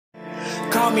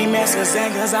Call me Master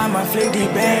Zen cause I'm a flicky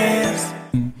bands.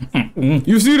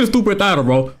 You see the stupid title,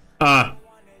 bro.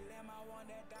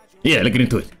 Yeah, look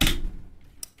into it.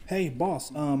 Hey,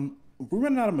 boss, we're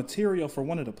running out of material for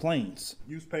one of the planes.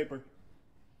 Use paper.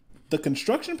 The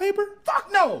construction paper? Fuck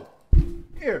no!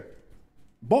 Here.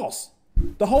 Boss,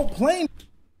 the whole plane.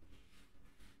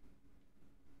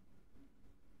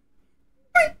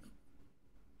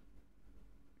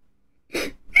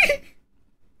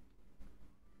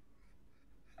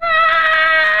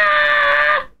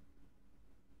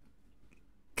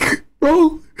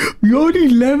 Bro, we only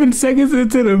 11 seconds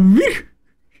into the video.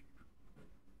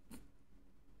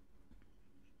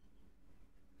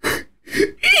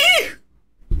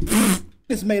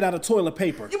 It's made out of toilet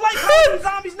paper. You like hungry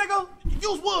zombies, nigga?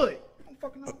 Use wood. I don't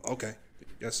fucking know. Okay.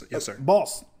 Yes, sir.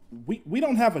 Boss, we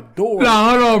don't have a door. No,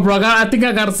 hold on, bro. I think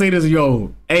I gotta say this,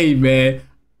 yo. Hey, man.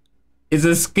 It's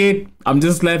a skit. I'm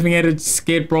just laughing at a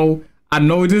skit, bro. I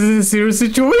know this is a serious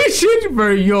situation,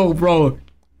 but yo, bro.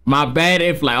 My bad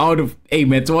if like all the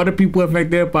man, to all the people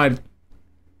affected by,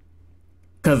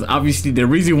 cause obviously the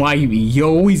reason why he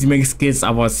always makes skits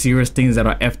about serious things that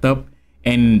are effed up,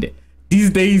 and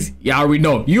these days y'all already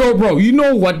know. Yo, bro, you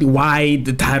know why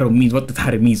the title means, what the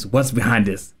title means, what's behind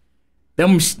this.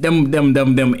 Them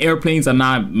airplanes are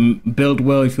not built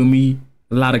well, you feel me?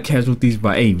 A lot of casualties,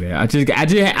 but hey man, I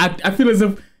feel as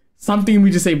if something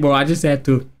we just say, bro. I just had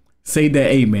to say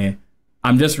that, hey man.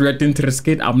 I'm just reacting to the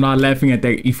skit. I'm not laughing at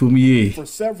that. You feel me? For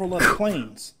several other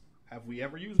planes. Have we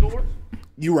ever used doors?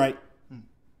 You right.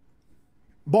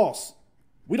 Boss,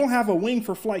 we don't have a wing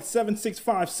for flight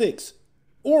 7656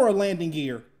 or a landing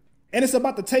gear. And it's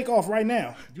about to take off right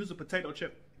now. Use a potato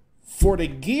chip. For the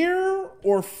gear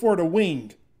or for the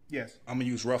wing? Yes. I'm gonna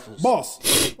use ruffles.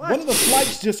 Boss, one of the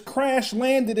flights just crash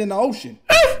landed in the ocean.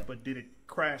 But did it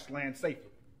crash land safely?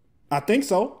 I think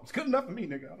so. It's good enough for me,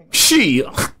 nigga. I don't know. Shit.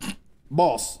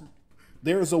 Boss,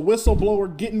 there's a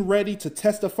whistleblower getting ready to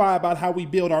testify about how we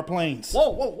build our planes.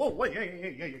 Whoa, wait,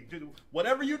 hey. Dude,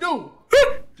 whatever you do,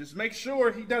 just make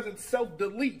sure he doesn't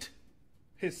self-delete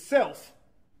himself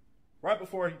right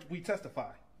before we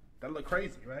testify. That look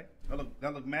crazy, right?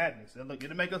 That look madness. It'll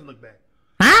make us look bad.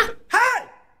 Huh? Hey!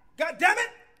 God damn it!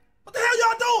 What the hell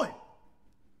y'all doing?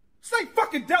 This ain't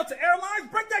fucking Delta Airlines.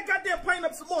 Break that goddamn plane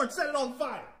up some more and set it on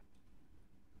fire.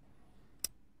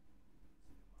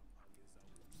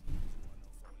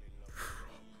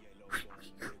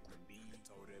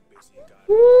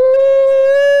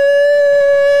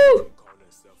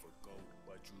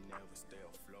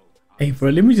 Hey bro,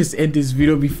 let me just end this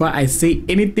video before I say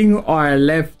anything or I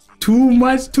laugh too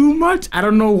much. I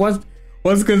don't know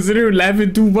what's considered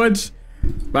laughing too much,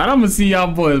 but I'm gonna see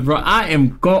y'all boys, bro. I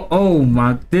am oh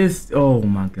my goodness.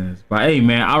 But hey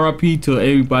man, RIP to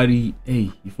everybody.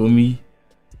 Hey, you feel me?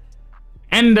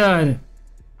 And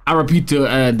RIP to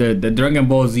the Dragon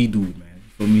Ball Z dude, man.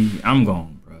 For me, I'm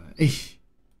gone, bro. Hey.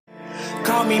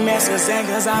 Call me Master Zen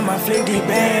cause I'm a flicky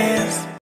bands.